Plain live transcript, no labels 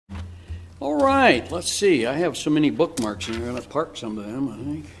All right, let's see. I have so many bookmarks in here. I'm going to park some of them, I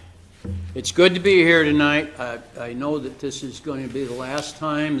think. It's good to be here tonight. I know that this is going to be the last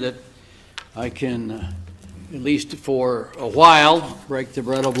time that I can, at least for a while, break the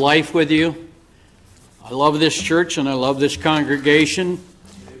bread of life with you. I love this church and I love this congregation.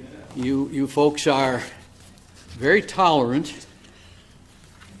 You folks are very tolerant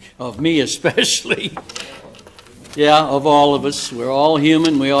of me especially. Yeah, of all of us. We're all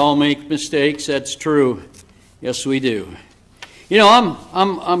human. We all make mistakes. That's true. Yes, we do. You know,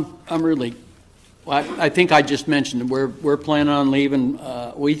 I'm really. I think I just mentioned we're planning on leaving.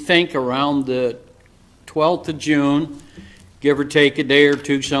 We think around the 12th of June, give or take a day or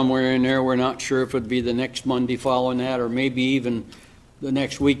two somewhere in there. We're not sure if it'd be the next Monday following that, or maybe even the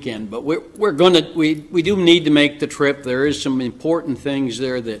next weekend. But we do need to make the trip. There is some important things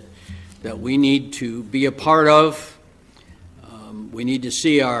there that we need to be a part of. We need to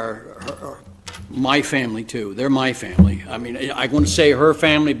see my family too. They're my family. I mean, I want to say her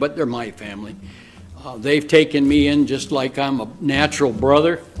family, but they're my family. They've taken me in just like I'm a natural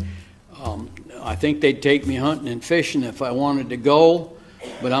brother. I think they'd take me hunting and fishing if I wanted to go,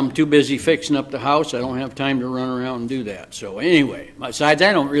 but I'm too busy fixing up the house. I don't have time to run around and do that. So anyway, besides,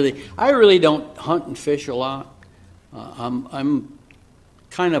 I really don't hunt and fish a lot. I'm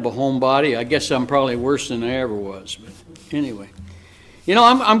kind of a homebody. I guess I'm probably worse than I ever was. But anyway, you know,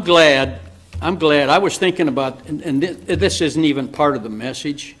 I'm glad. I was thinking about, and this isn't even part of the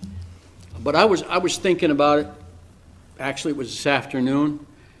message, but I was thinking about it. Actually, it was this afternoon.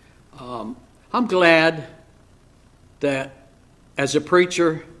 I'm glad that as a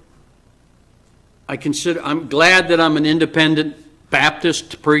preacher, I'm glad that I'm an independent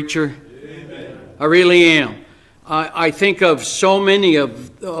Baptist preacher. Amen. I really am. I think of so many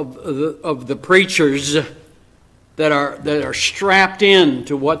of the preachers that are strapped in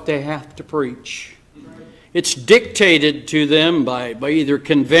to what they have to preach. It's dictated to them by either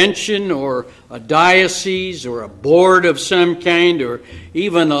convention or a diocese or a board of some kind, or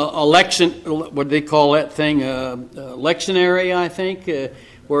even a what do they call that thing? A lectionary, I think,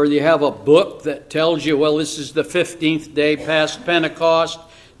 where you have a book that tells you, well, this is the 15th day past Pentecost.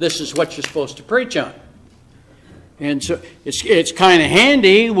 This is what you're supposed to preach on. And so it's kind of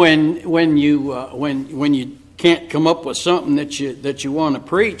handy when you can't come up with something that you want to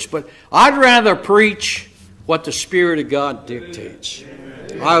preach. But I'd rather preach what the Spirit of God dictates.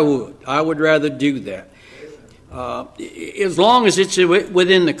 I would rather do that. As long as it's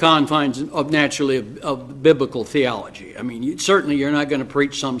within the confines of biblical theology. I mean, certainly you're not going to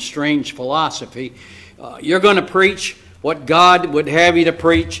preach some strange philosophy. You're going to preach what God would have you to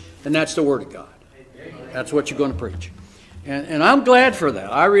preach, and that's the Word of God. That's what you're going to preach. And I'm glad for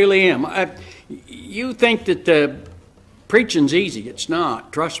that. I really am. You think that preaching's easy. It's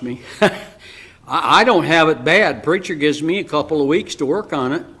not. Trust me. I don't have it bad. Preacher gives me a couple of weeks to work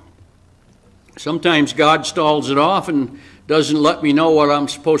on it. Sometimes God stalls it off and doesn't let me know what I'm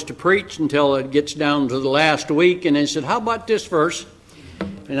supposed to preach until it gets down to the last week. And he said, how about this verse?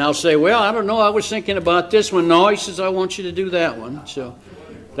 And I'll say, well, I don't know. I was thinking about this one. No, he says, I want you to do that one. So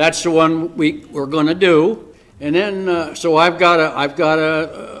that's the one we're going to do. And then, so I've got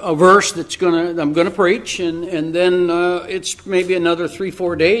a verse I'm going to preach, and then it's maybe another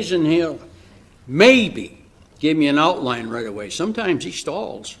 3-4 days, and he'll maybe give me an outline right away. Sometimes he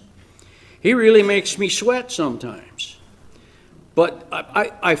stalls. He really makes me sweat sometimes. But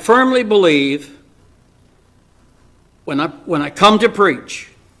I firmly believe when I come to preach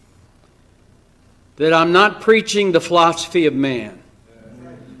that I'm not preaching the philosophy of man.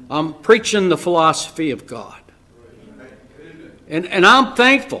 I'm preaching the philosophy of God. And I'm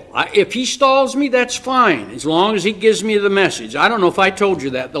thankful. If he stalls me, that's fine, as long as he gives me the message. I don't know if I told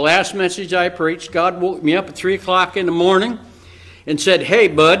you that. The last message I preached, God woke me up at 3 o'clock in the morning and said, hey,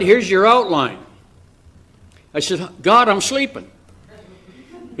 bud, here's your outline. I said, God, I'm sleeping.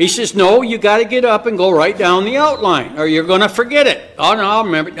 He says, no, you got to get up and go write down the outline, or you're going to forget it. Oh, no, I'll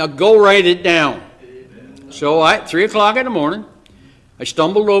remember it. Now go write it down. So at 3 o'clock in the morning, I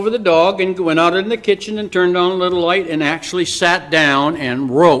stumbled over the dog and went out in the kitchen and turned on a little light and actually sat down and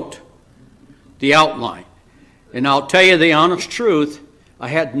wrote the outline. And I'll tell you the honest truth, I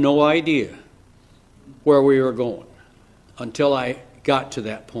had no idea where we were going until I got to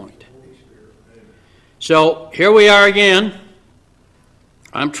that point. So here we are again.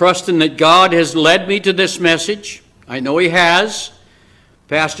 I'm trusting that God has led me to this message. I know he has.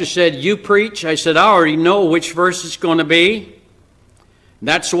 Pastor said, you preach. I said, I already know which verse it's going to be.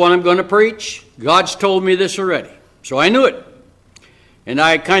 That's the one I'm going to preach. God's told me this already. So I knew it. And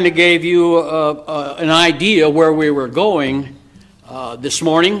I kind of gave you an idea where we were going This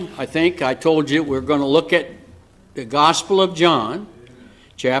morning, I think I told you we're going to look at the Gospel of John,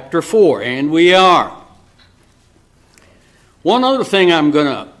 chapter 4, and we are. One other thing I'm going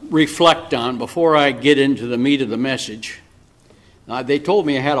to reflect on before I get into the meat of the message. They told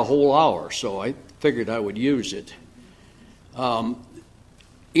me I had a whole hour, so I figured I would use it.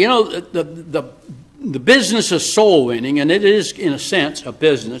 You know, the business of soul winning, and it is, in a sense, a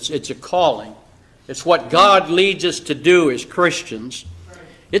business. It's a calling. It's what God leads us to do as Christians.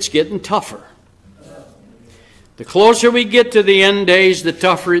 It's getting tougher. The closer we get to the end days, the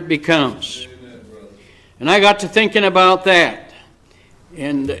tougher it becomes. And I got to thinking about that.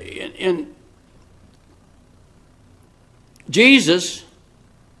 And Jesus,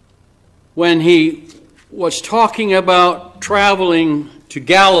 when he was talking about traveling to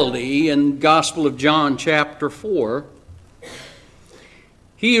Galilee in Gospel of John chapter 4,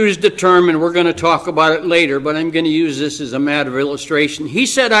 he was determined, we're going to talk about it later, but I'm going to use this as a matter of illustration. He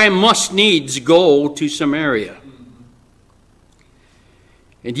said, I must needs go to Samaria.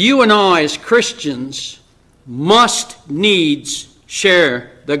 And you and I as Christians must needs share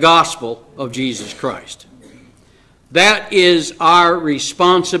the gospel of Jesus Christ. That is our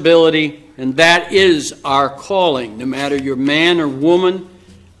responsibility, and that is our calling, no matter you're man or woman,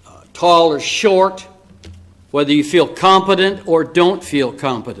 tall or short, whether you feel competent or don't feel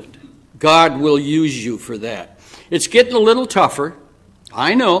competent. God will use you for that. It's getting a little tougher.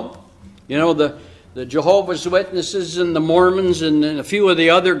 I know. You know, the Jehovah's Witnesses and the Mormons and a few of the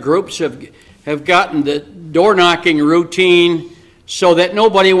other groups have gotten the door-knocking routine so that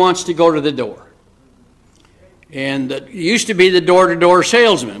nobody wants to go to the door. And it used to be the door-to-door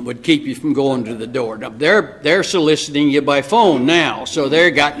salesman would keep you from going to the door. Now, they're soliciting you by phone now, so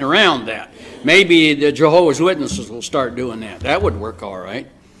they're gotten around that. Maybe the Jehovah's Witnesses will start doing that. That would work all right.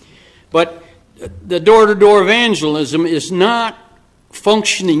 But the door-to-door evangelism is not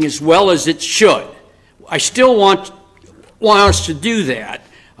functioning as well as it should. I still want us to do that.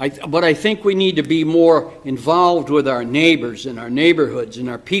 But I think we need to be more involved with our neighbors and our neighborhoods and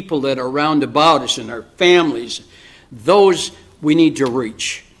our people that are round about us and our families. Those we need to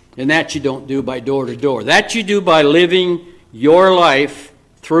reach. And that you don't do by door to door. That you do by living your life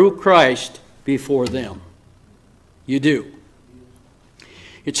through Christ before them. You do.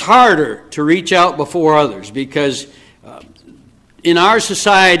 It's harder to reach out before others because in our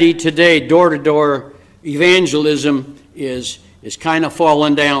society today, door-to-door evangelism is kind of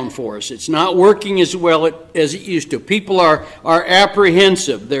fallen down for us. It's not working as well as it used to. People are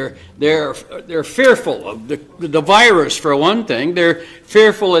apprehensive. They're fearful of the virus, for one thing. They're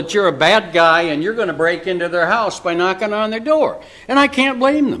fearful that you're a bad guy and you're going to break into their house by knocking on their door. And I can't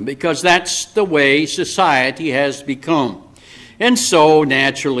blame them because that's the way society has become. And so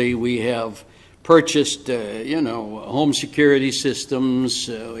naturally we have purchased, home security systems.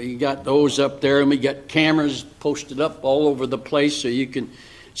 We got those up there, and we got cameras posted up all over the place so you can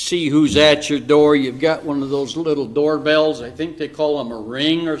see who's at your door. You've got one of those little doorbells. I think they call them a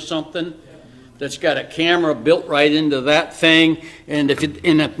Ring or something. That's got a camera built right into that thing. And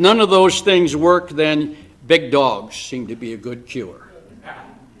if none of those things work, then big dogs seem to be a good cure.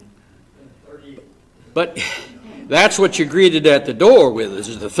 But that's what you're greeted at the door with,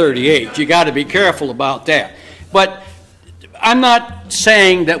 is the 38. You got to be careful about that. But I'm not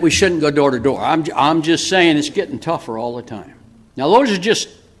saying that we shouldn't go door to door. I'm just saying it's getting tougher all the time. Now, those are just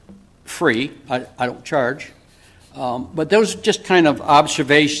free. I don't charge. But those are just kind of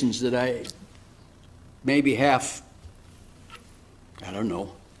observations that I maybe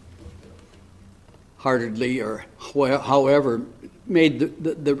heartedly or however made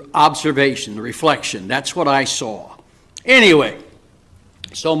the observation, the reflection. That's what I saw. Anyway,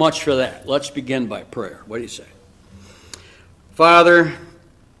 so much for that. Let's begin by prayer. What do you say? Father,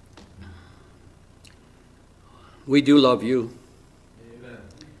 we do love you. Amen.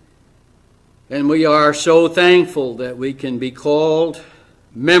 And we are so thankful that we can be called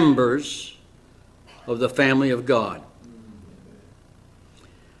members of the family of God.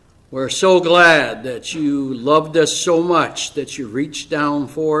 We're so glad that you loved us so much that you reached down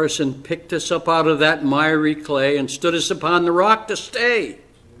for us and picked us up out of that miry clay and stood us upon the rock to stay.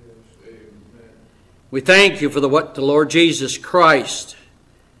 We thank you for what the Lord Jesus Christ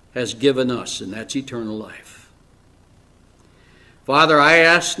has given us, and that's eternal life. Father, I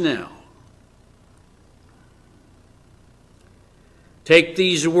ask now, take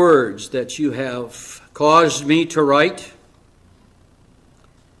these words that you have caused me to write,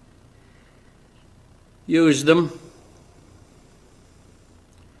 use them,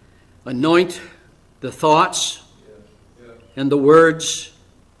 anoint the thoughts and the words,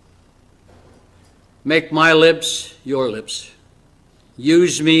 make my lips your lips,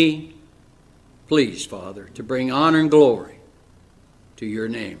 Use me, please, Father, to bring honor and glory to your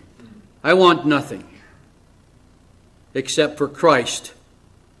name. I want nothing except for Christ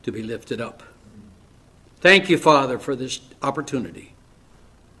to be lifted up. Thank you, Father, for this opportunity.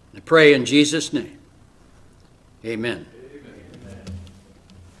 I pray in Jesus' name. Amen. Amen.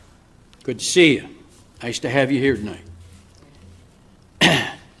 Good to see you. Nice to have you here tonight.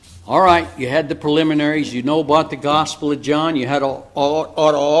 All right, you had the preliminaries. You know about the Gospel of John. You ought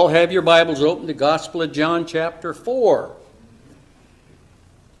to all have your Bibles open to the Gospel of John chapter 4.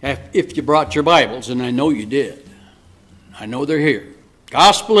 If you brought your Bibles, and I know you did. I know they're here.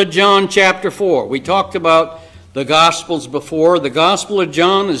 Gospel of John chapter 4. We talked about the Gospels before. The Gospel of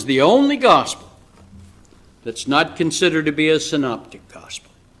John is the only Gospel that's not considered to be a synoptic Gospel.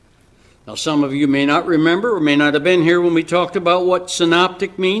 Now, some of you may not remember or may not have been here when we talked about what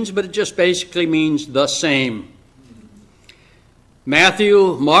synoptic means, but it just basically means the same.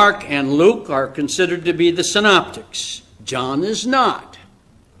 Matthew, Mark, and Luke are considered to be the synoptics. John is not.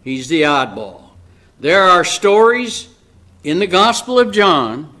 He's the oddball. There are stories in the Gospel of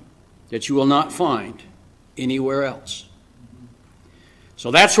John that you will not find anywhere else. So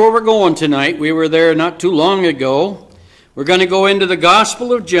that's where we're going tonight. We were there not too long ago. We're going to go into the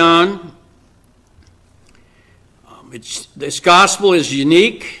Gospel of John. This Gospel is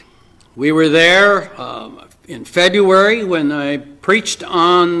unique. We were there in February when I preached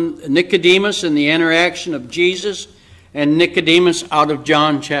on Nicodemus and the interaction of Jesus and Nicodemus out of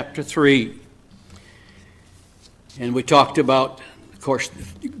John chapter 3. And we talked about, of course,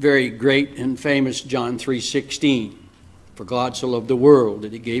 the very great and famous John 3:16. For God so loved the world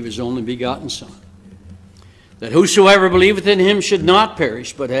that he gave his only begotten Son, that whosoever believeth in him should not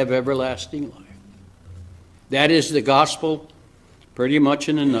perish, but have everlasting life. That is the gospel pretty much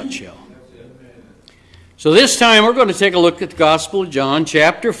in a nutshell. So this time we're going to take a look at the Gospel of John,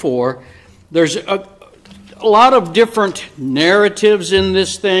 chapter 4. There's a lot of different narratives in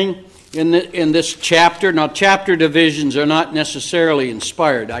this thing, in this chapter. Now, chapter divisions are not necessarily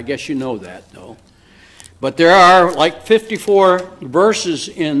inspired. I guess you know that, though. But there are like 54 verses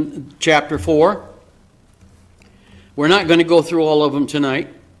in chapter 4. We're not going to go through all of them tonight.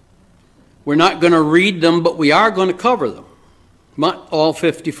 We're not going to read them, but we are going to cover them. Not all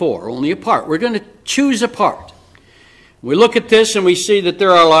 54, only a part. We're going to choose a part. We look at this and we see that there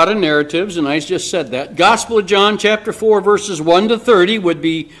are a lot of narratives, and I just said that. Gospel of John, chapter 4, verses 1 to 30 would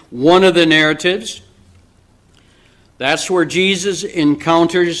be one of the narratives. That's where Jesus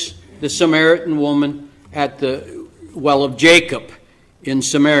encounters the Samaritan woman at the well of Jacob in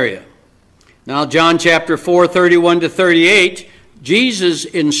Samaria. Now, John chapter 4, 31 to 38, Jesus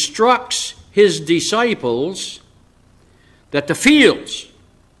instructs his disciples that the fields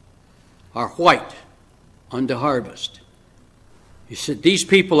are white unto harvest. He said these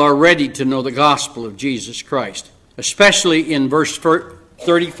people are ready to know the gospel of Jesus Christ, especially in verse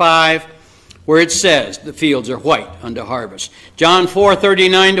 35, where it says the fields are white unto harvest. John 4,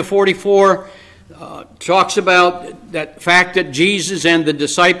 39 to 44 talks about that fact that Jesus and the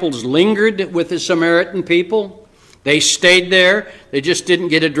disciples lingered with the Samaritan people. They stayed there. They just didn't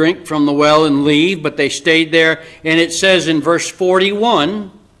get a drink from the well and leave, but they stayed there. And it says in verse 41,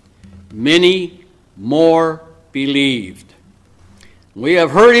 many more believed. We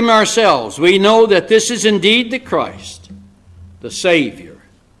have heard him ourselves. We know that this is indeed the Christ, the Savior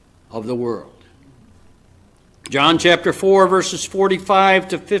of the world. John chapter 4, verses 45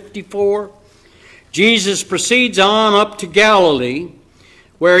 to 54. Jesus proceeds on up to Galilee,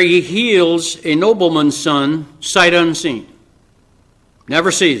 where he heals a nobleman's son, sight unseen. Never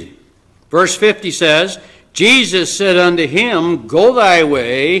sees him. Verse 50 says, Jesus said unto him, go thy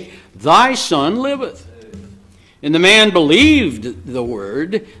way, thy son liveth. And the man believed the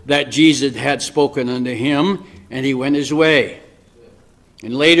word that Jesus had spoken unto him, and he went his way.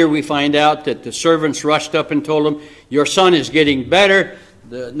 And later we find out that the servants rushed up and told him, your son is getting better.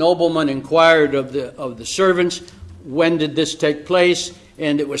 The nobleman inquired of the servants, when did this take place?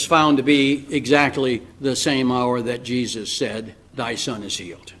 And it was found to be exactly the same hour that Jesus said, thy son is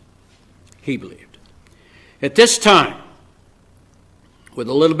healed. He believed. At this time, with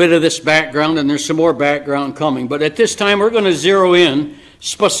a little bit of this background, and there's some more background coming, but at this time we're going to zero in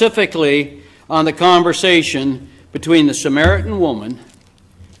specifically on the conversation between the Samaritan woman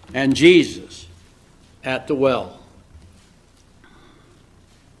and Jesus at the well.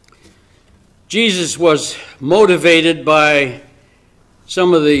 Jesus was motivated by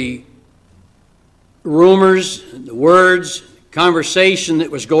some of the rumors, the words, conversation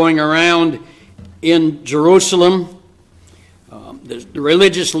that was going around in Jerusalem. The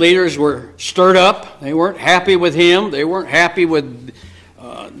religious leaders were stirred up. They weren't happy with him. They weren't happy with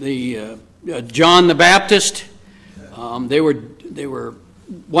John the Baptist. They were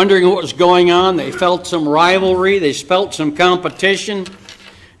wondering what was going on. They felt some rivalry. They felt some competition.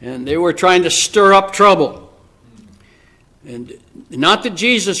 And they were trying to stir up trouble. And not that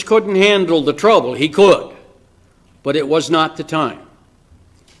Jesus couldn't handle the trouble. He could. But it was not the time.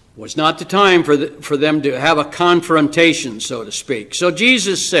 It was not the time for them to have a confrontation, so to speak. So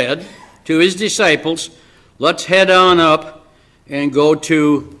Jesus said to his disciples, let's head on up and go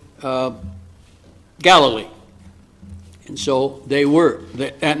to Galilee. And so they were.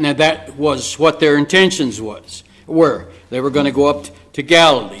 And that was what their intentions were. They were going to go up to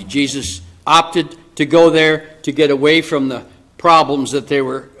Galilee. Jesus opted to go there to get away from the problems that they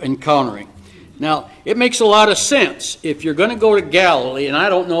were encountering. Now, it makes a lot of sense. If you're going to go to Galilee, and I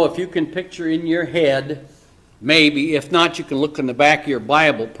don't know if you can picture in your head, maybe. If not, you can look in the back of your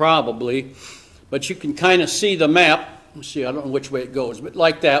Bible, probably. But you can kind of see the map. Let's see, I don't know which way it goes, but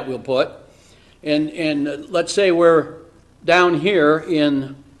like that we'll put. And let's say we're down here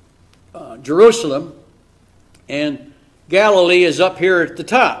in Jerusalem, and Galilee is up here at the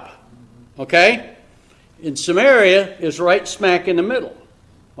top, okay? And Samaria is right smack in the middle.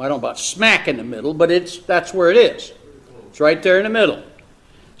 Well, I don't know about smack in the middle, but that's where it is. It's right there in the middle.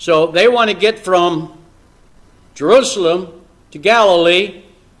 So they want to get from Jerusalem to Galilee.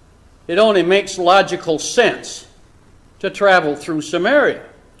 It only makes logical sense to travel through Samaria.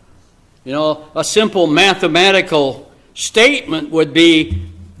 You know, a simple mathematical statement would be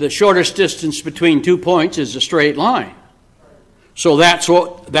the shortest distance between 2 points is a straight line. So that's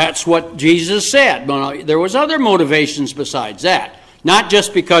what Jesus said. But there was other motivations besides that. Not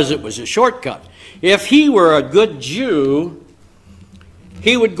just because it was a shortcut. If he were a good Jew,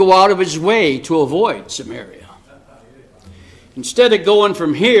 he would go out of his way to avoid Samaria. Instead of going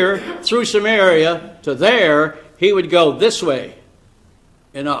from here through Samaria to there, he would go this way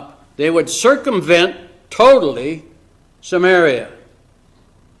and up. They would circumvent totally Samaria.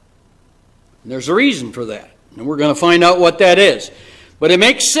 And there's a reason for that. And we're going to find out what that is. But it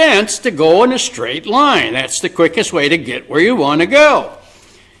makes sense to go in a straight line. That's the quickest way to get where you want to go.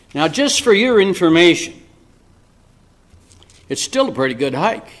 Now, just for your information, it's still a pretty good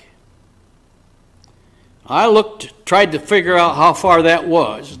hike. I tried to figure out how far that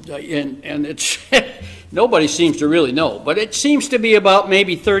was, and it's nobody seems to really know. But it seems to be about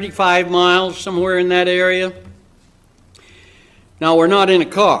maybe 35 miles, somewhere in that area. Now, we're not in a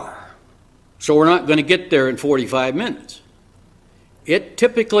car, so we're not going to get there in 45 minutes. It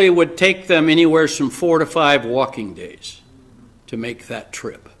typically would take them anywhere from 4 to 5 walking days to make that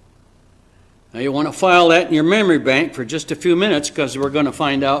trip. Now you want to file that in your memory bank for just a few minutes because we're going to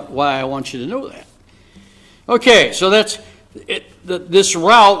find out why I want you to know that. Okay, so that's it. This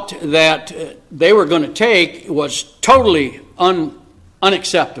route that they were going to take was totally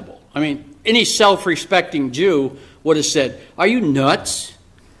unacceptable. I mean, any self-respecting Jew would have said, are you nuts?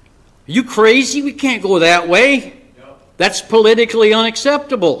 Are you crazy? We can't go that way. That's politically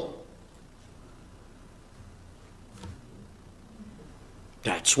unacceptable.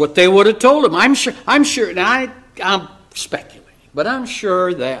 That's what they would have told him. I'm sure, now I'm speculating, but I'm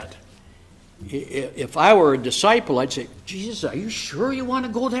sure that if I were a disciple, I'd say, Jesus, are you sure you want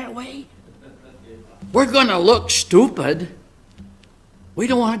to go that way? We're going to look stupid. We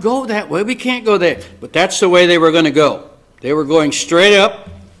don't want to go that way. We can't go there. But that's the way they were going to go. They were going straight up.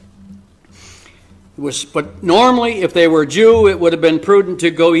 But normally, if they were a Jew, it would have been prudent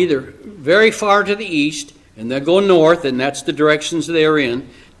to go either very far to the east and then go north, and that's the directions they're in,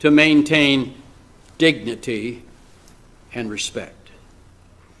 to maintain dignity and respect.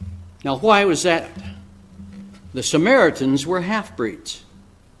 Now, why was that? The Samaritans were half-breeds.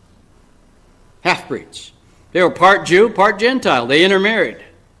 Half-breeds. They were part Jew, part Gentile. They intermarried.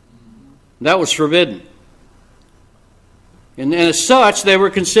 That was forbidden. And as such, they were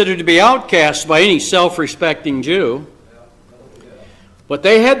considered to be outcasts by any self-respecting Jew. But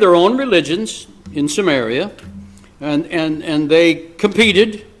they had their own religions in Samaria, and they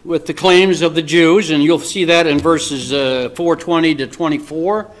competed with the claims of the Jews, and you'll see that in verses 4:20 to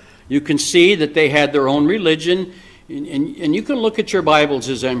 24. You can see that they had their own religion, and you can look at your Bibles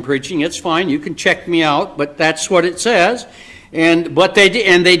as I'm preaching. It's fine. You can check me out, but that's what it says. But they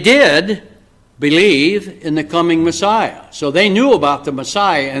did believe in the coming Messiah. So they knew about the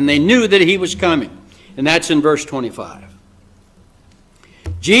Messiah, and they knew that he was coming. And that's in verse 25.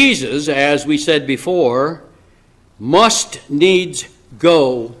 Jesus, as we said before, must needs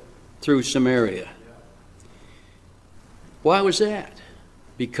go through Samaria. Why was that?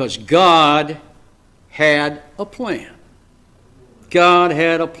 Because God had a plan. God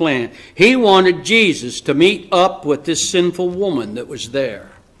had a plan. He wanted Jesus to meet up with this sinful woman that was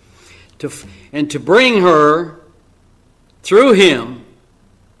there. and to bring her, through him,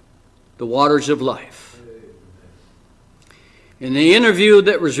 the waters of life. In the interview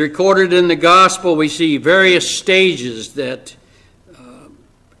that was recorded in the gospel, we see various stages that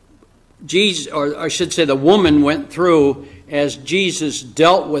Jesus, or I should say the woman went through as Jesus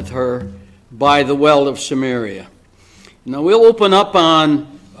dealt with her by the well of Samaria. Now we'll open up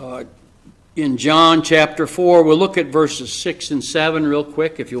on in John chapter 4. We'll look at verses 6 and 7 real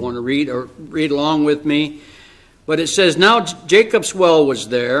quick if you want to read or read along with me. But it says, now Jacob's well was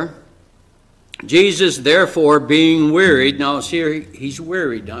there. Jesus, therefore, being wearied. Now it's here, he's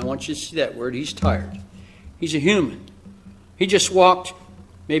wearied. Now I want you to see that word. He's tired. He's a human. He just walked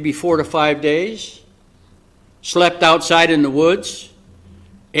maybe 4 to 5 days, slept outside in the woods,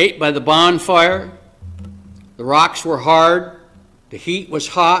 ate by the bonfire. The rocks were hard. The heat was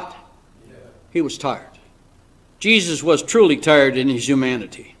hot. He was tired. Jesus was truly tired in his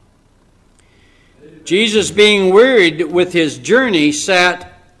humanity. Jesus, being wearied with his journey, sat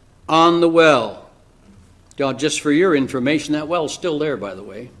on the well. God, just for your information, that well's still there, by the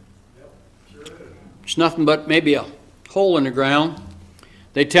way. It's nothing but maybe a hole in the ground.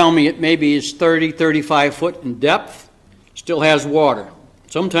 They tell me it maybe is 30, 35 foot in depth. Still has water.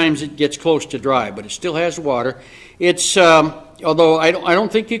 Sometimes it gets close to dry, but it still has water. It's, although I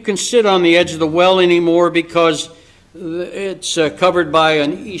don't think you can sit on the edge of the well anymore because it's covered by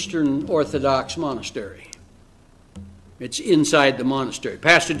an Eastern Orthodox monastery. It's inside the monastery.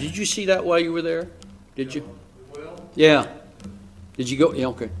 Pastor, did you see that while you were there? Did you? Yeah. Did you go? Yeah,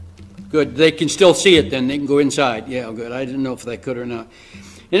 okay. Good. They can still see it then. They can go inside. Yeah, good. I didn't know if they could or not.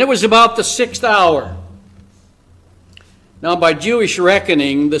 And it was about the 6th hour. Now, by Jewish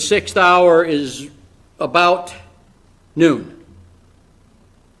reckoning, the 6th hour is about noon.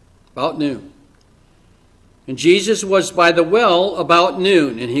 About noon. And Jesus was by the well about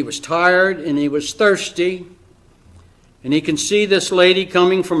noon, and he was tired and he was thirsty. And he can see this lady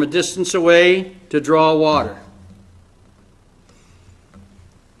coming from a distance away to draw water.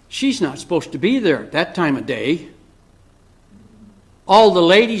 She's not supposed to be there at that time of day. All the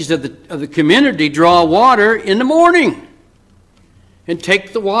ladies of the community draw water in the morning and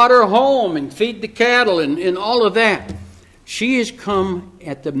take the water home and feed the cattle and all of that. She has come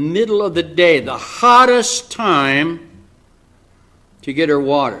at the middle of the day, the hottest time, to get her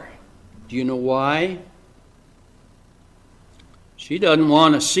water. Do you know why? She doesn't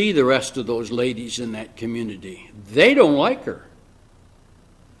want to see the rest of those ladies in that community. They don't like her.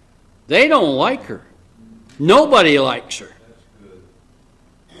 They don't like her. Nobody likes her.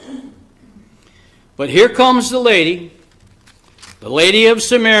 But here comes the lady of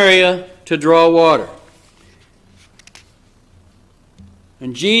Samaria, to draw water.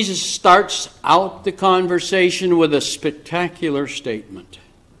 And Jesus starts out the conversation with a spectacular statement.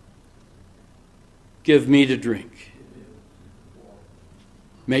 Give me to drink.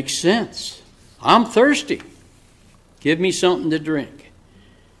 Makes sense. I'm thirsty. Give me something to drink.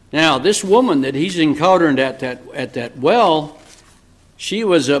 Now, this woman that he's encountered at that well, she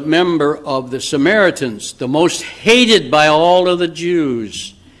was a member of the Samaritans, the most hated by all of the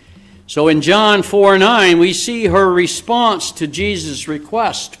Jews. So in John 4:9, we see her response to Jesus'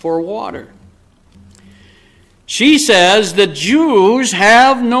 request for water. She says, the Jews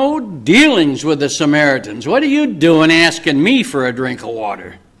have no dealings with the Samaritans. What are you doing asking me for a drink of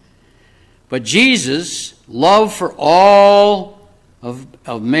water? But Jesus' love for all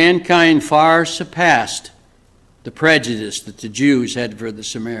of mankind far surpassed the prejudice that the Jews had for the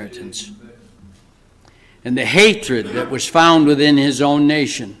Samaritans and the hatred that was found within his own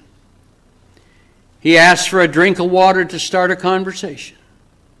nation. He asked for a drink of water to start a conversation.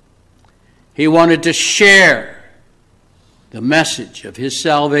 He wanted to share the message of his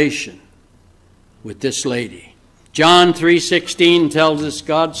salvation with this lady. John 3:16 tells us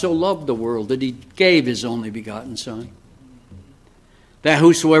God so loved the world that he gave his only begotten Son, that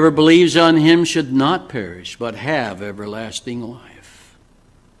whosoever believes on him should not perish, but have everlasting life.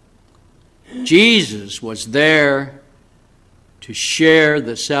 Jesus was there to share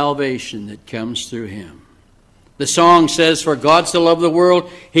the salvation that comes through him. The song says, for God so loved the world,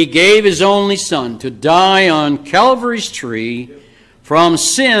 he gave his only Son to die on Calvary's tree, from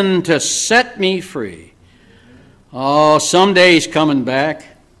sin to set me free. Oh, someday he's coming back.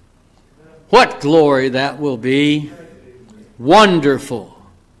 What glory that will be. Wonderful,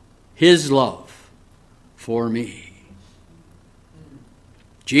 his love for me.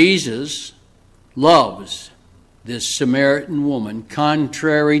 Jesus loves this Samaritan woman,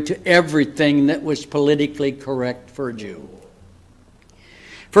 contrary to everything that was politically correct for a Jew.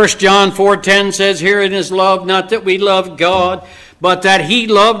 1 John 4:10 says, herein is love, not that we love God, but that he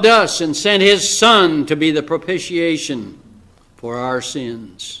loved us and sent his Son to be the propitiation for our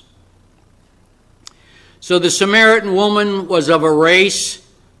sins. So the Samaritan woman was of a race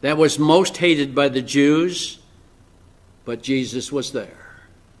that was most hated by the Jews, but Jesus was there.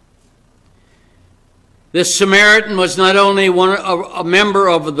 This Samaritan was not only a member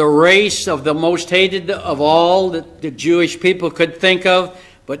of the race of the most hated of all that the Jewish people could think of,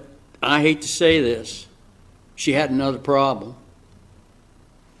 but I hate to say this, she had another problem.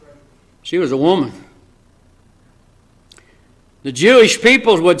 She was a woman. The Jewish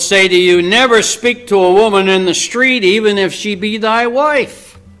people would say to you, never speak to a woman in the street, even if she be thy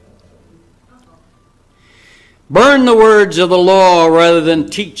wife. Burn the words of the law rather than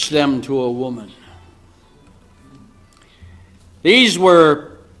teach them to a woman. These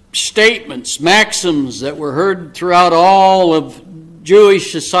were statements, maxims that were heard throughout all of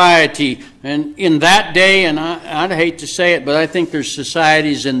Jewish society. And in that day, and I'd hate to say it, but I think there's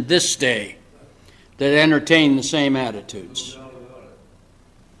societies in this day that entertain the same attitudes.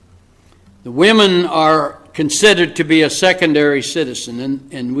 The women are considered to be a secondary citizen,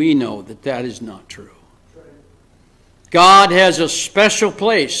 and we know that that is not true. God has a special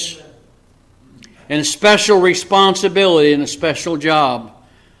place and a special responsibility and a special job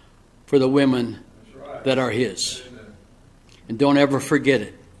for the women that are his. And don't ever forget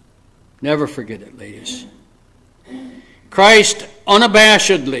it. Never forget it, ladies. Christ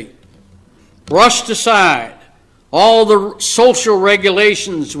unabashedly brushed aside all the social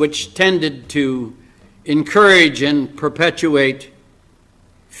regulations which tended to encourage and perpetuate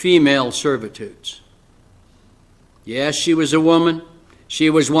female servitudes. Yes, she was a woman. She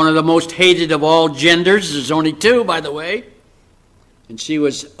was one of the most hated of all genders. There's only two, by the way. And she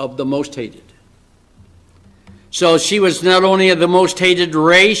was of the most hated. So she was not only of the most hated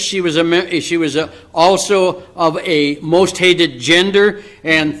race, she was also of a most hated gender.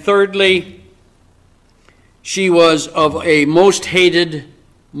 And thirdly, she was of a most hated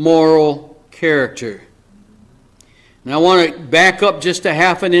moral character. Now I want to back up just a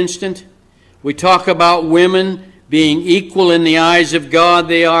half an instant. We talk about women being equal in the eyes of God.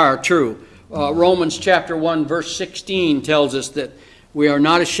 They are true. Romans chapter 1 verse 16 tells us that we are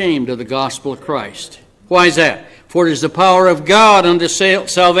not ashamed of the gospel of Christ. Why is that? For it is the power of God unto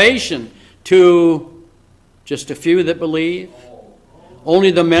salvation to just a few that believe.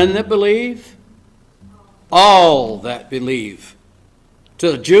 Only the men that believe. All that believe.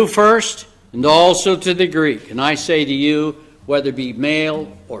 To the Jew first, and also to the Greek. And I say to you, whether it be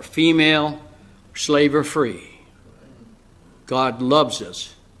male or female, slave or free, God loves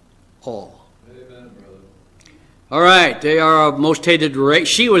us all. Amen, brother. All right, they are of most hated race.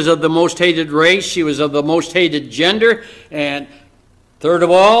 She was of the most hated race. She was of the most hated gender. And third of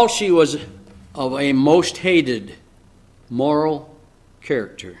all, she was of a most hated moral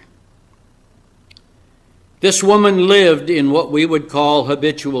character. This woman lived in what we would call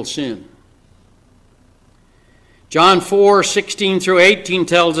habitual sin. John 4:16 through 18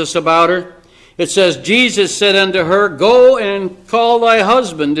 tells us about her. It says, Jesus said unto her, Go and call thy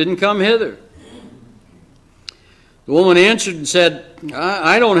husband and come hither. The woman answered and said,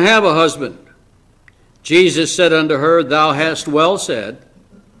 I don't have a husband. Jesus said unto her, Thou hast well said,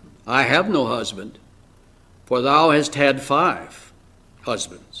 I have no husband, for thou hast had 5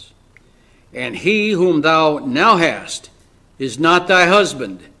 husbands. And he whom thou now hast is not thy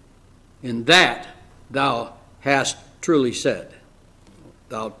husband. In that thou hast truly said.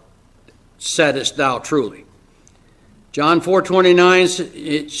 Thou saidest thou truly. John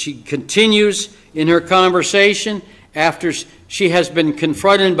 4:29, she continues in her conversation after she has been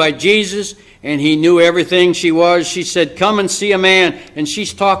confronted by Jesus and he knew everything she was. She said, come and see a man. And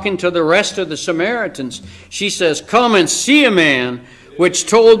she's talking to the rest of the Samaritans. She says, come and see a man which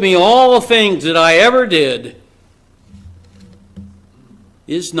told me all the things that I ever did.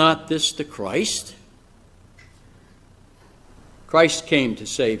 Is not this the Christ? Christ came to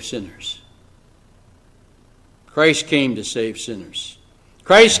save sinners. Christ came to save sinners.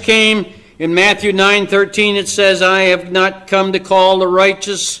 Christ came in Matthew 9:13. It says, I have not come to call the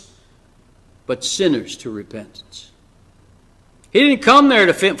righteous, but sinners to repentance. He didn't come there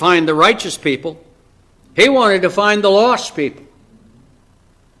to find the righteous people. He wanted to find the lost people.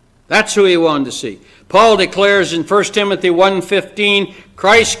 That's who he wanted to see. Paul declares in 1 Timothy 1:15,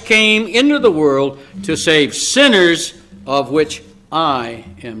 Christ came into the world to save sinners, of which I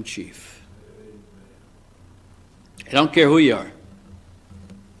am chief. I don't care who you are.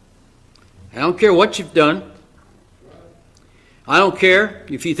 I don't care what you've done. I don't care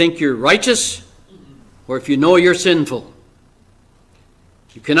if you think you're righteous or if you know you're sinful.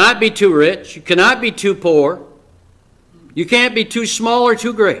 You cannot be too rich. You cannot be too poor. You can't be too small or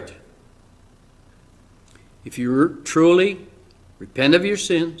too great. If you truly repent of your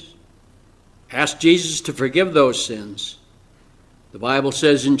sins, ask Jesus to forgive those sins, the Bible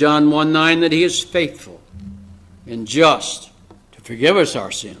says in John 1:9 that he is faithful and just to forgive us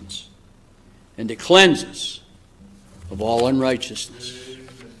our sins and to cleanse us of all unrighteousness.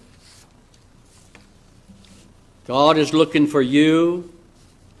 God is looking for you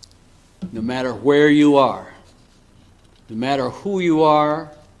no matter where you are, no matter who you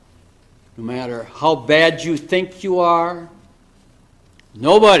are, no matter how bad you think you are.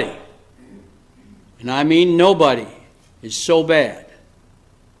 Nobody, and I mean nobody, is so bad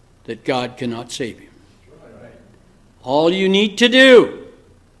that God cannot save him. All you need to do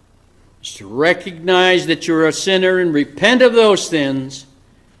is to recognize that you're a sinner and repent of those sins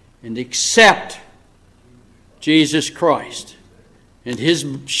and accept Jesus Christ and his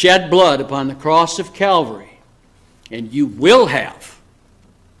shed blood upon the cross of Calvary, and you will have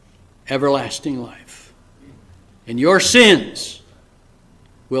everlasting life. And your sins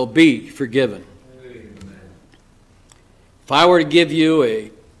will be forgiven. If I were to give you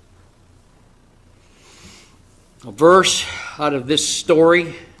a verse out of this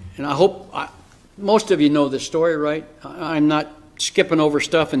story, and I hope most of you know this story, right? I'm not skipping over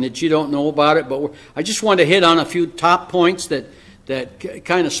stuff and that you don't know about it, but I just want to hit on a few top points that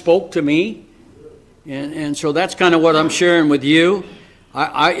kind of spoke to me, and so that's kind of what I'm sharing with you.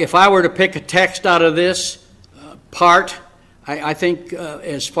 If I were to pick a text out of this part, I think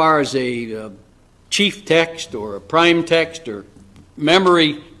as far as a chief text or a prime text or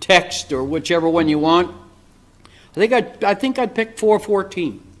memory text or whichever one you want, I think I'd pick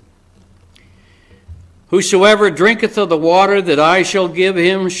 4:14. Whosoever drinketh of the water that I shall give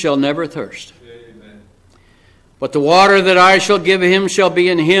him shall never thirst. Amen. But the water that I shall give him shall be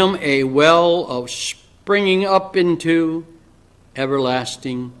in him a well of springing up into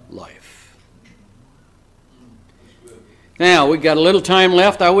everlasting life. Now, we've got a little time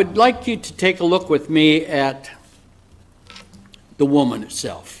left. I would like you to take a look with me at the woman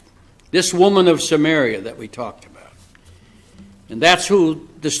itself. This woman of Samaria that we talked about. And that's who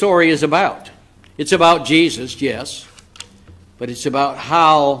the story is about. It's about Jesus, yes, but it's about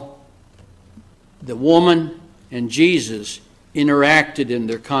how the woman and Jesus interacted in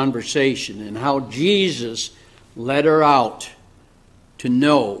their conversation and how Jesus led her out to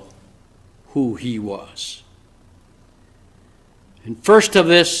know who he was. And first of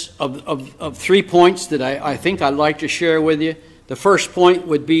this, of 3 points that I think I'd like to share with you, the first point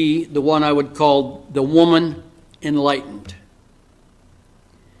would be the one I would call the woman enlightened.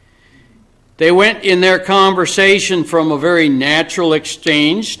 They went in their conversation from a very natural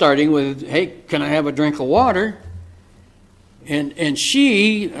exchange, starting with, hey, can I have a drink of water? And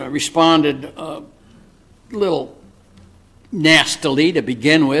she responded a little nastily to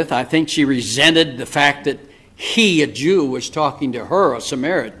begin with. I think she resented the fact that he, a Jew, was talking to her, a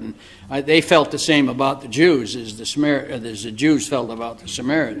Samaritan. They felt the same about the Jews as the Jews felt about the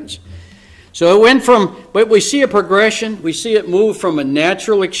Samaritans. So it went from, but we see a progression. We see it move from a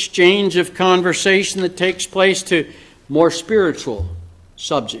natural exchange of conversation that takes place to more spiritual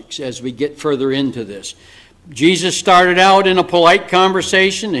subjects as we get further into this. Jesus started out in a polite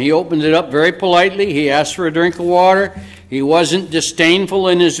conversation. He opened it up very politely. He asked for a drink of water. He wasn't disdainful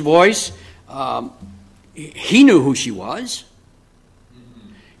in his voice. He knew who she was.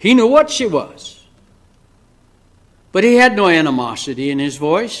 He knew what she was. But he had no animosity in his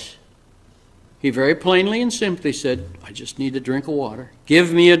voice. He very plainly and simply said, I just need a drink of water.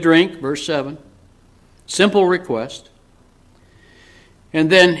 Give me a drink, verse 7. Simple request. And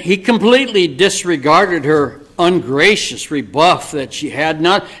then he completely disregarded her ungracious rebuff that she had.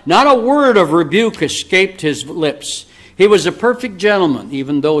 Not a word of rebuke escaped his lips. He was a perfect gentleman,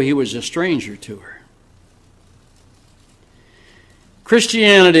 even though he was a stranger to her.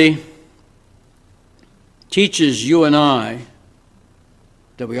 Christianity teaches you and I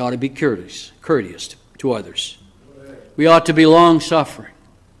that we ought to be courteous to others. We ought to be long-suffering.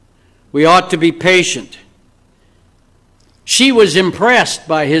 We ought to be patient. She was impressed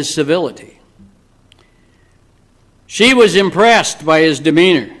by his civility. She was impressed by his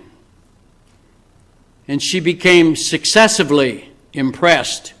demeanor. And she became successively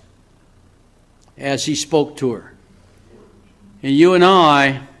impressed as he spoke to her. And you and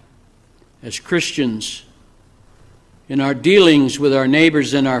I, as Christians, in our dealings with our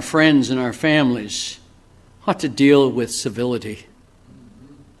neighbors and our friends and our families, ought to deal with civility.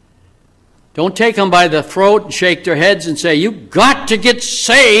 Don't take them by the throat and shake their heads and say, you've got to get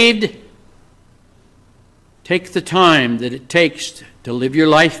saved. Take the time that it takes to live your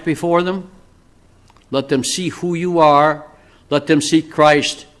life before them. Let them see who you are. Let them see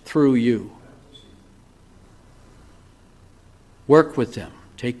Christ through you. Work with them.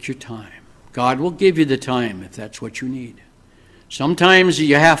 Take your time. God will give you the time if that's what you need. Sometimes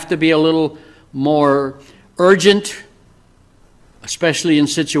you have to be a little more urgent, especially in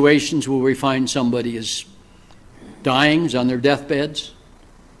situations where we find somebody is dying, is on their deathbeds.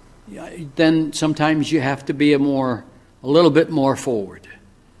 Then sometimes you have to be a little bit more forward.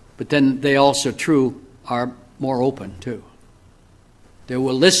 But then they also, are more open too. They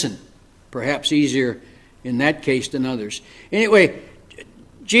will listen, perhaps easier in that case than others. Anyway,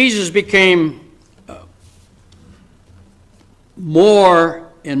 Jesus became more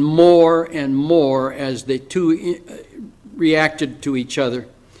and more and more as the two reacted to each other.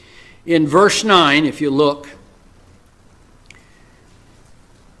 In verse 9, if you look,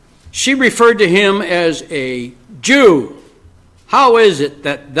 she referred to him as a Jew. How is it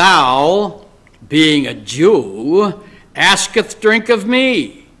that thou, being a Jew, asketh drink of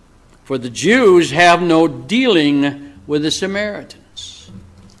me? For the Jews have no dealing with the Samaritans.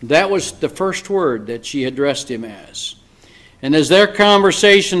 That was the first word that she addressed him as. And as their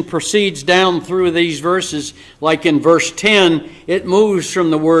conversation proceeds down through these verses, like in verse 10, it moves from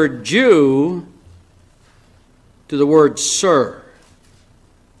the word Jew to the word sir.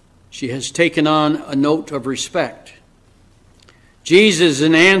 She has taken on a note of respect. Jesus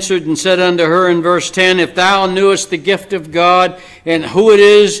answered and said unto her in verse 10, If thou knewest the gift of God, and who it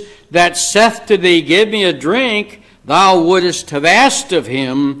is that saith to thee, Give me a drink, thou wouldest have asked of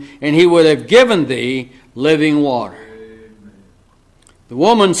him, and he would have given thee living water. Amen. The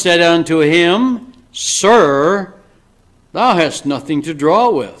woman said unto him, Sir, thou hast nothing to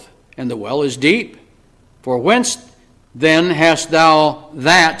draw with, and the well is deep. For whence then hast thou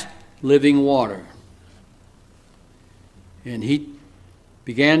that living water? And he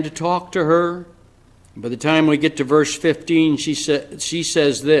began to talk to her. By the time we get to verse 15, she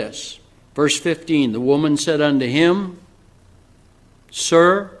says this. Verse 15, the woman said unto him,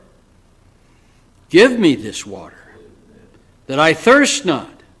 Sir, give me this water, that I thirst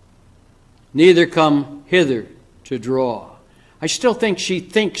not, neither come hither to draw. I still think she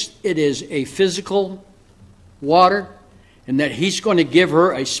thinks it is a physical water, and that he's going to give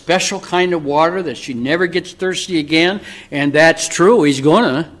her a special kind of water that she never gets thirsty again. And that's true, he's going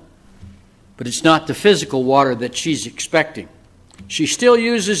to. But it's not the physical water that she's expecting. She still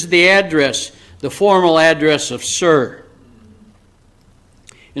uses the address, the formal address of sir.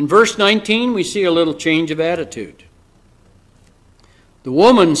 In verse 19, we see a little change of attitude. The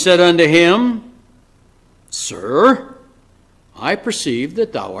woman said unto him, Sir, I perceive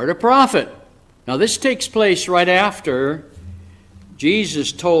that thou art a prophet. Now this takes place right after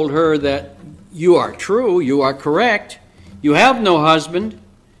Jesus told her that you are true, you are correct, you have no husband,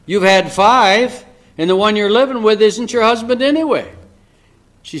 you've had 5, and the one you're living with isn't your husband anyway.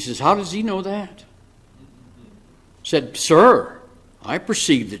 She says, how does he know that? Said, Sir, I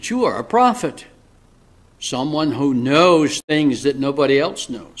perceive that you are a prophet, someone who knows things that nobody else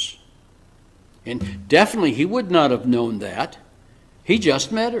knows. And definitely he would not have known that. He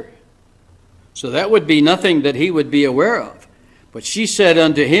just met her. So that would be nothing that he would be aware of. But she said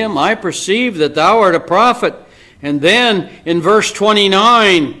unto him, I perceive that thou art a prophet. And then in verse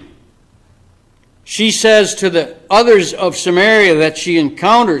 29, she says to the others of Samaria that she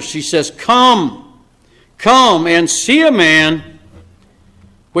encounters, she says, Come and see a man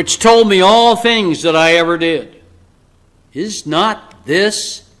which told me all things that I ever did. Is not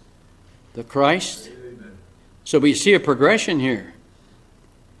this the Christ? Amen. So we see a progression here.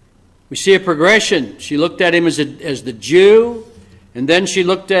 We see a progression. She looked at him as the Jew, and then she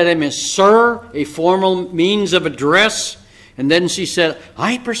looked at him as sir, a formal means of address, and then she said,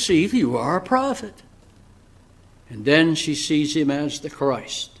 I perceive you are a prophet. And then she sees him as the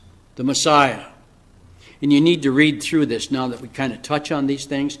Christ, the Messiah. And you need to read through this now that we kind of touch on these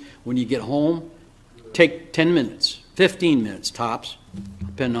things. When you get home, take 10 minutes, 15 minutes tops,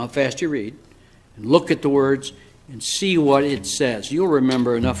 depending on how fast you read, and look at the words and see what it says. You'll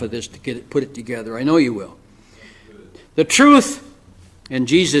remember enough of this to put it together. I know you will. The truth, and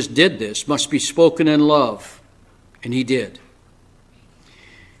Jesus did this, must be spoken in love. And he did.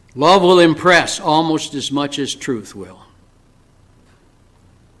 Love will impress almost as much as truth will.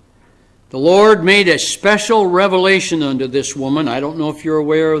 The Lord made a special revelation unto this woman. I don't know if you're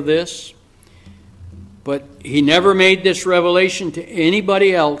aware of this, but he never made this revelation to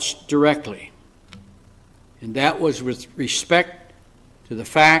anybody else directly. And that was with respect to the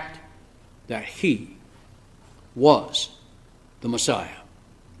fact that he was the Messiah.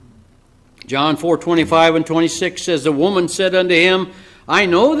 John 4:25 and 26 says, The woman said unto him, I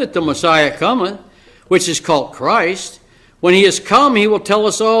know that the Messiah cometh, which is called Christ. When he is come, he will tell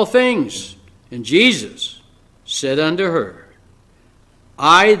us all things. And Jesus said unto her,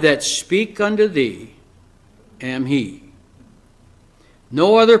 I that speak unto thee am he.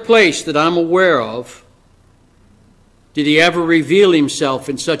 No other place that I'm aware of did he ever reveal himself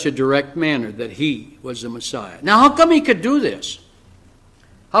in such a direct manner that he was the Messiah. Now, how come he could do this?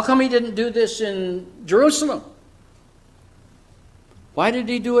 How come he didn't do this in Jerusalem? Why did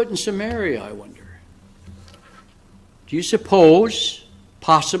he do it in Samaria, I wonder? Do you suppose,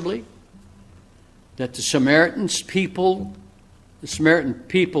 possibly, that the Samaritan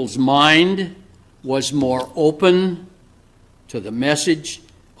people's mind was more open to the message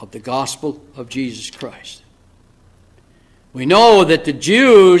of the gospel of Jesus Christ? We know that the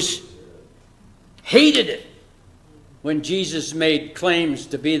Jews hated it when Jesus made claims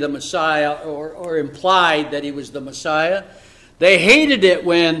to be the Messiah or implied that he was the Messiah. They hated it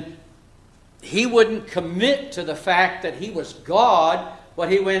when he wouldn't commit to the fact that he was God, but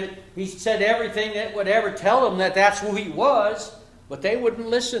he said everything that would ever tell them that that's who he was, but they wouldn't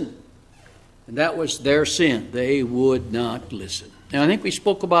listen. And that was their sin. They would not listen. Now, I think we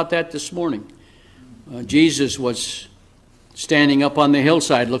spoke about that this morning. Jesus was standing up on the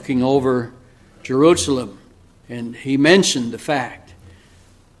hillside looking over Jerusalem, and he mentioned the fact,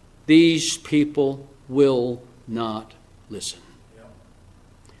 these people will not listen.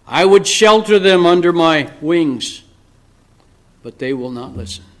 I would shelter them under my wings, but they will not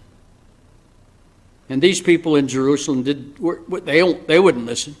listen. And these people in Jerusalem, they wouldn't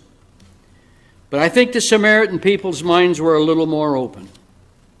listen. But I think the Samaritan people's minds were a little more open.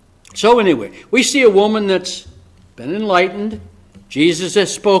 So anyway, we see a woman that's been enlightened. Jesus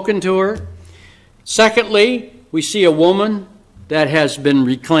has spoken to her. Secondly, we see a woman that has been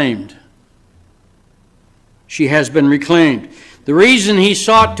reclaimed. She has been reclaimed. The reason he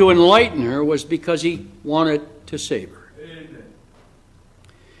sought to enlighten her was because he wanted to save her. Amen.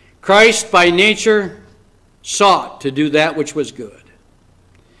 Christ, by nature, sought to do that which was good.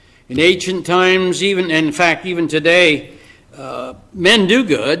 In ancient times, even today, men do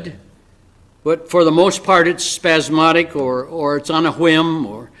good, but for the most part it's spasmodic or it's on a whim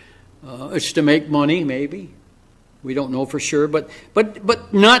or it's to make money, maybe. We don't know for sure, but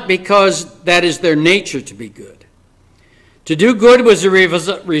not because that is their nature to be good. To do good was a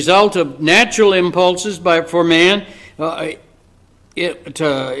result of natural impulses for man.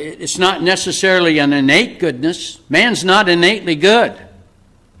 It's not necessarily an innate goodness. Man's not innately good.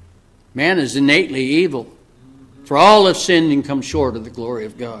 Man is innately evil. For all have sinned and come short of the glory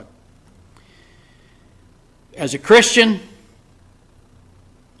of God. As a Christian,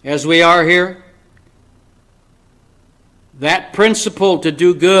 as we are here, that principle to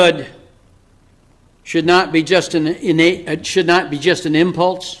do good should not be just an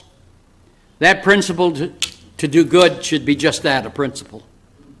impulse. That principle to do good should be just that, a principle.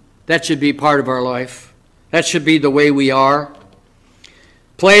 That should be part of our life. That should be the way we are.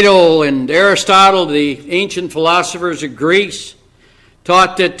 Plato and Aristotle, the ancient philosophers of Greece,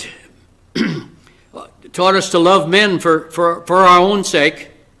 taught us to love men for our own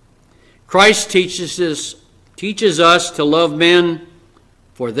sake. Christ teaches us to love men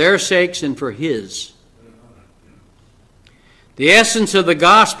for their sakes and for his. The essence of the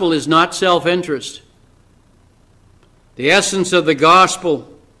gospel is not self-interest. The essence of the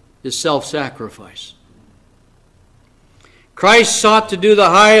gospel is self-sacrifice. Christ sought to do the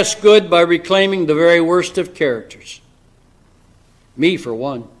highest good by reclaiming the very worst of characters. Me, for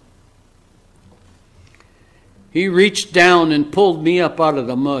one. He reached down and pulled me up out of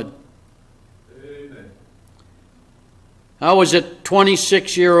the mud. Amen. I was a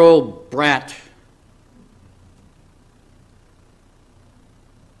 26-year-old brat,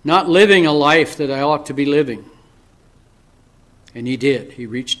 not living a life that I ought to be living. And he did. He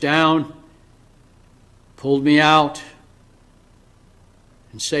reached down, pulled me out,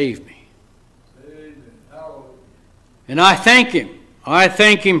 and saved me. Amen. And I thank him. I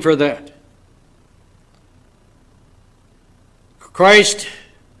thank him for that. Christ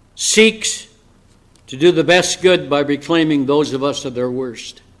seeks to do the best good by reclaiming those of us at their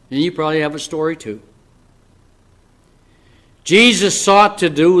worst. And you probably have a story too. Jesus sought to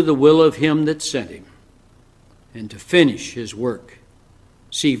do the will of him that sent him and to finish his work.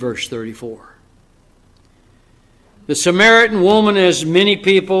 See verse 34. The Samaritan woman, as many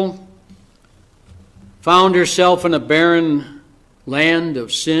people, found herself in a barren land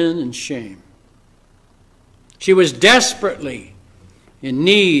of sin and shame. She was desperately in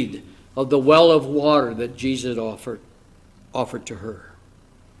need of the well of water that Jesus offered to her.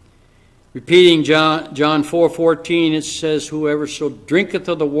 Repeating John 4:14, it says, whoever shall drinketh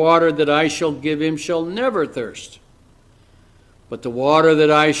of the water that I shall give him shall never thirst. But the water that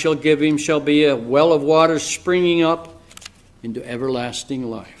I shall give him shall be a well of water springing up into everlasting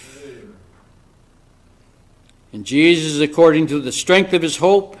life. And Jesus, according to the strength of his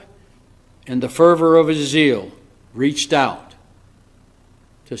hope and the fervor of his zeal, reached out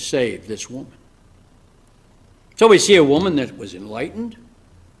to save this woman. So we see a woman that was enlightened.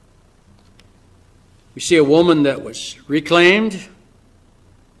 We see a woman that was reclaimed.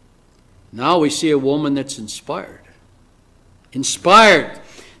 Now we see a woman that's inspired. Inspired.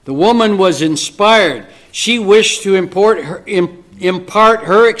 The woman was inspired. She wished to impart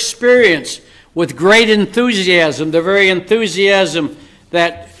her experience with great enthusiasm, the very enthusiasm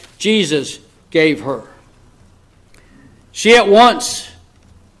that Jesus gave her. She at once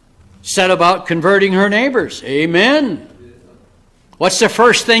set about converting her neighbors. Amen. What's the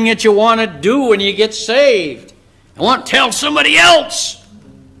first thing that you want to do when you get saved? I want to tell somebody else.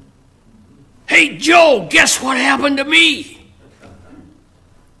 Hey, Joe, guess what happened to me?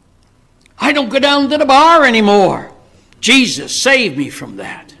 I don't go down to the bar anymore. Jesus saved me from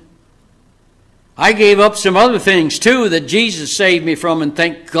that. I gave up some other things too that Jesus saved me from, and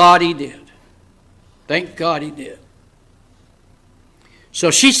thank God he did. Thank God he did.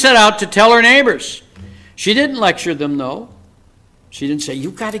 So she set out to tell her neighbors. She didn't lecture them, though. She didn't say,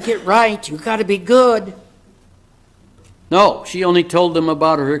 you've got to get right, you've got to be good. No, she only told them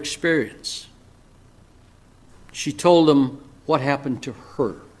about her experience. She told them what happened to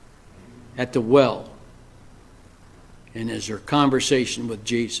her at the well and as her conversation with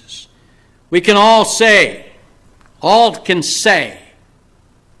Jesus. We can all can say,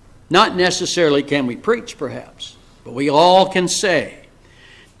 not necessarily can we preach perhaps, but we all can say,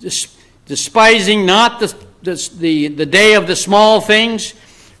 despising not the day of the small things,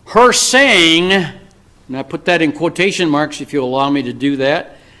 her saying, and I put that in quotation marks if you'll allow me to do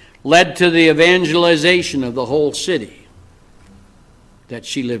that, led to the evangelization of the whole city that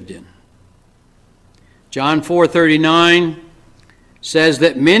she lived in. John 4:39 says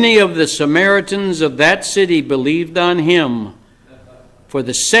that many of the Samaritans of that city believed on him for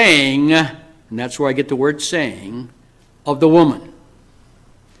the saying, and that's where I get the word saying, of the woman,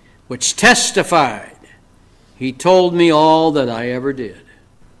 which testified, he told me all that I ever did.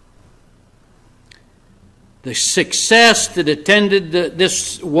 The success that attended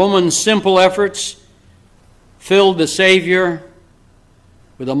this woman's simple efforts filled the Savior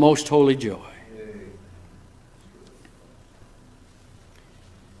with a most holy joy.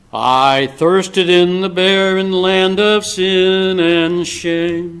 I thirsted in the barren land of sin and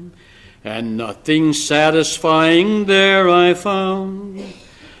shame, and nothing satisfying there I found.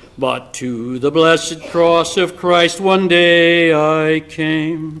 But to the blessed cross of Christ one day I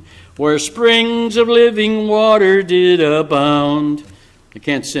came, where springs of living water did abound. I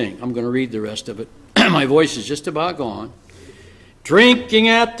can't sing. I'm going to read the rest of it. My voice is just about gone. Drinking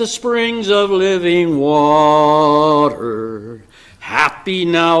at the springs of living water, happy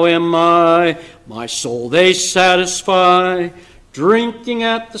now am I, my soul they satisfy. Drinking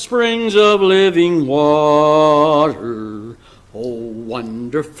at the springs of living water, oh,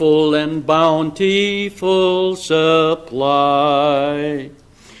 wonderful and bountiful supply.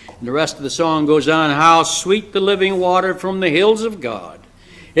 And the rest of the song goes on, how sweet the living water from the hills of God.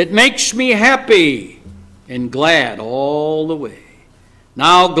 It makes me happy and glad all the way.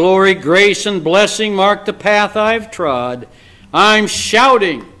 Now glory, grace, and blessing mark the path I've trod. I'm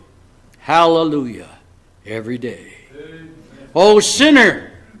shouting hallelujah every day. Amen. Oh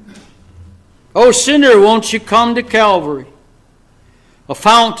sinner, won't you come to Calvary? A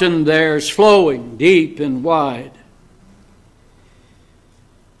fountain there's flowing deep and wide.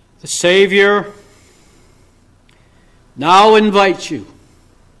 The Savior now invites you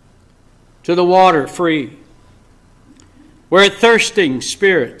to the water free, where thirsting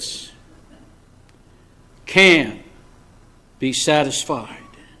spirits can be satisfied.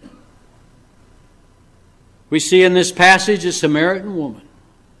 We see in this passage a Samaritan woman,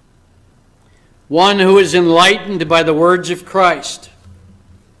 one who is enlightened by the words of Christ.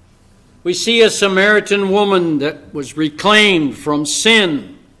 We see a Samaritan woman that was reclaimed from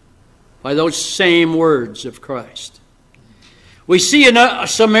sin by those same words of Christ. We see a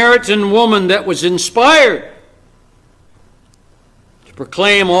Samaritan woman that was inspired to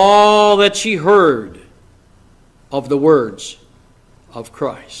proclaim all that she heard of the words of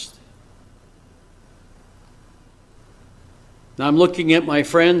Christ. Now I'm looking at my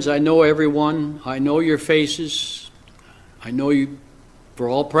friends. I know everyone. I know your faces. I know you, for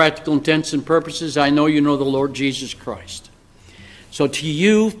all practical intents and purposes, I know you know the Lord Jesus Christ. So to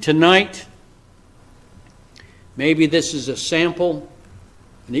you tonight, maybe this is a sample,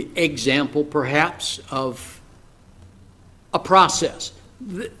 an example perhaps, of a process.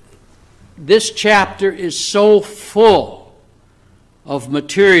 This chapter is so full of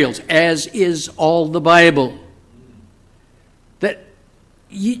materials, as is all the Bible, that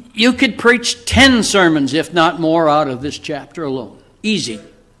you could preach 10 sermons, if not more, out of this chapter alone. Easy.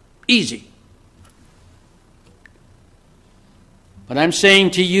 Easy. But I'm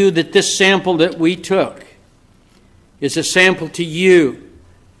saying to you that this sample that we took is a sample to you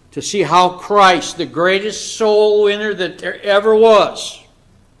to see how Christ, the greatest soul winner that there ever was,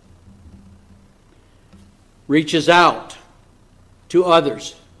 reaches out to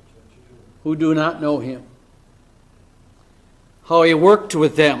others who do not know him. How he worked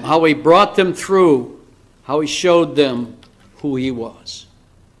with them, how he brought them through, how he showed them who he was.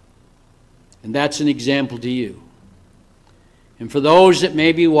 And that's an example to you. And for those that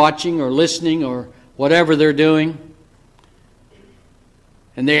may be watching or listening or whatever they're doing,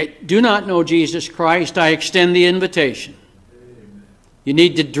 and they do not know Jesus Christ, I extend the invitation. You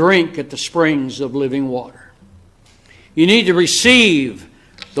need to drink at the springs of living water. You need to receive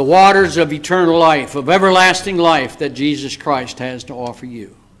the waters of eternal life, of everlasting life that Jesus Christ has to offer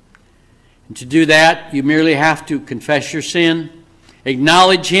you. And to do that, you merely have to confess your sin,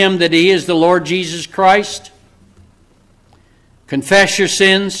 acknowledge him that he is the Lord Jesus Christ, confess your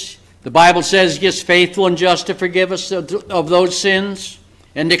sins. The Bible says he is faithful and just to forgive us of those sins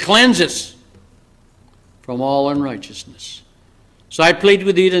and to cleanse us from all unrighteousness. So I plead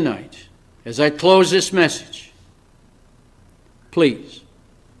with you tonight, as I close this message, please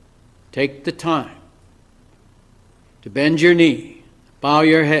take the time to bend your knee, bow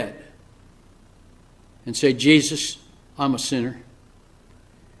your head, and say, Jesus, I'm a sinner,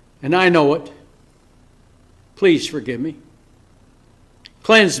 and I know it. Please forgive me.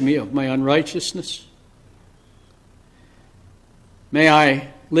 Cleanse me of my unrighteousness. May I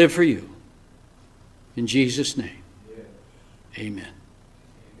live for you. In Jesus' name. Amen.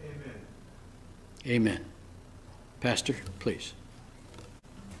 Amen. Amen. Pastor, please.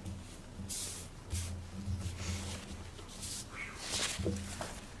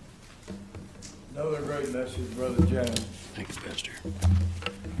 Another great message, Brother Jan. Thank you, Pastor.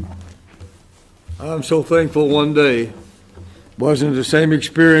 I'm so thankful one day wasn't the same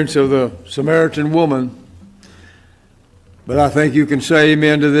experience of the Samaritan woman, but I think you can say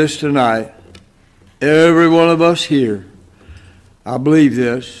amen to this tonight. Every one of us here, I believe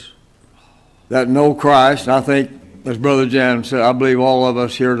this, that know Christ, and I think, as Brother Jan said, I believe all of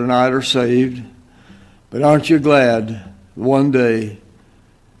us here tonight are saved. But aren't you glad one day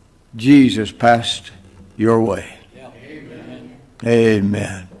Jesus passed your way? Yeah. Amen.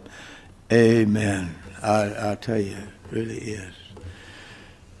 Amen. Amen. I tell you, it really is.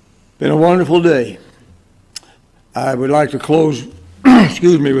 Been a wonderful day. I would like to close,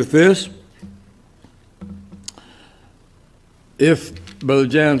 excuse me, with this. If Brother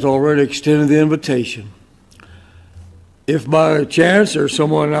Jan's already extended the invitation, if by chance there's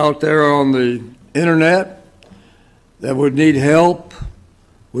someone out there on the internet that would need help,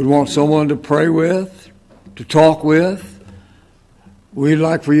 would want someone to pray with, to talk with, we'd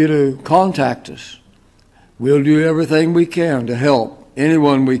like for you to contact us. We'll do everything we can to help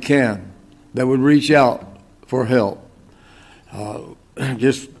anyone we can that would reach out for help.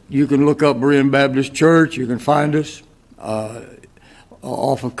 You can look up Berean Baptist Church. You can find us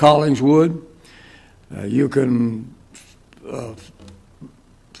off of Collingswood. You can,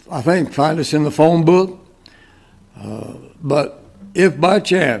 I think, find us in the phone book. But if by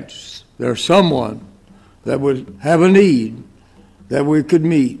chance there's someone that would have a need that we could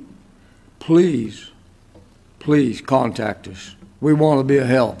meet, please contact us. We want to be a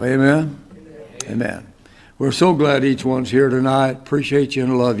help. Amen? Amen. We're so glad each one's here tonight. Appreciate you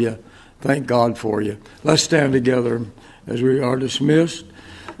and love you. Thank God for you. Let's stand together as we are dismissed.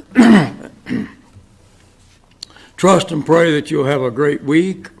 Trust and pray that you'll have a great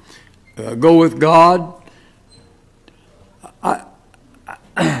week. Go with God. I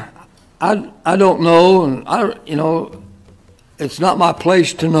don't know, and it's not my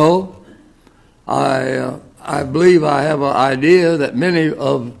place to know. I believe I have an idea that many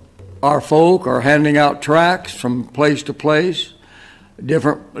of our folk are handing out tracts from place to place,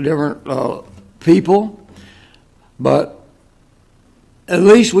 different people, but at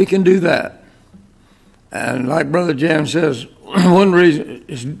least we can do that. And like Brother Jan says, one reason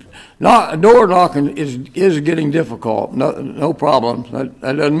is door knocking is getting difficult. No problem. That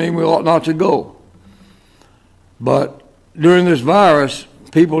doesn't mean we ought not to go. But during this virus,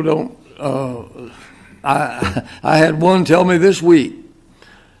 people don't. I had one tell me this week.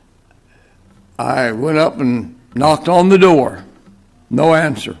 I went up and knocked on the door. No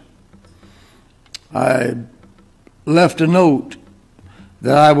answer. I left a note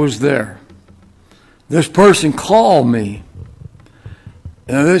that I was there. This person called me.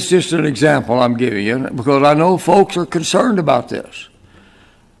 Now, this is just an example I'm giving you because I know folks are concerned about this.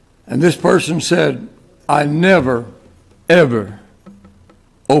 And this person said, I never, ever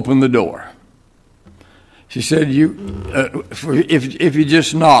opened the door. She said, if you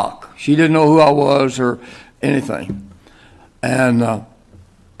just knock. She didn't know who I was or anything. And,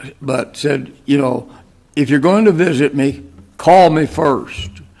 but said, if you're going to visit me, call me first.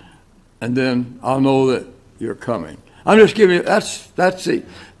 And then I'll know that you're coming. I'm just giving you, that's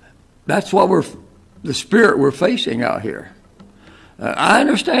what the spirit we're facing out here. I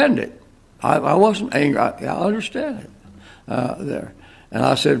understand it. I wasn't angry. I understand it there. And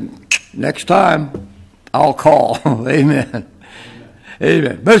I said, next time I'll call. Amen.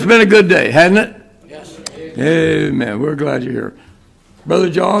 Amen. But it's been a good day, hasn't it? Yes. Amen. We're glad you're here. Brother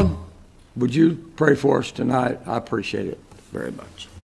John, would you pray for us tonight? I appreciate it very much.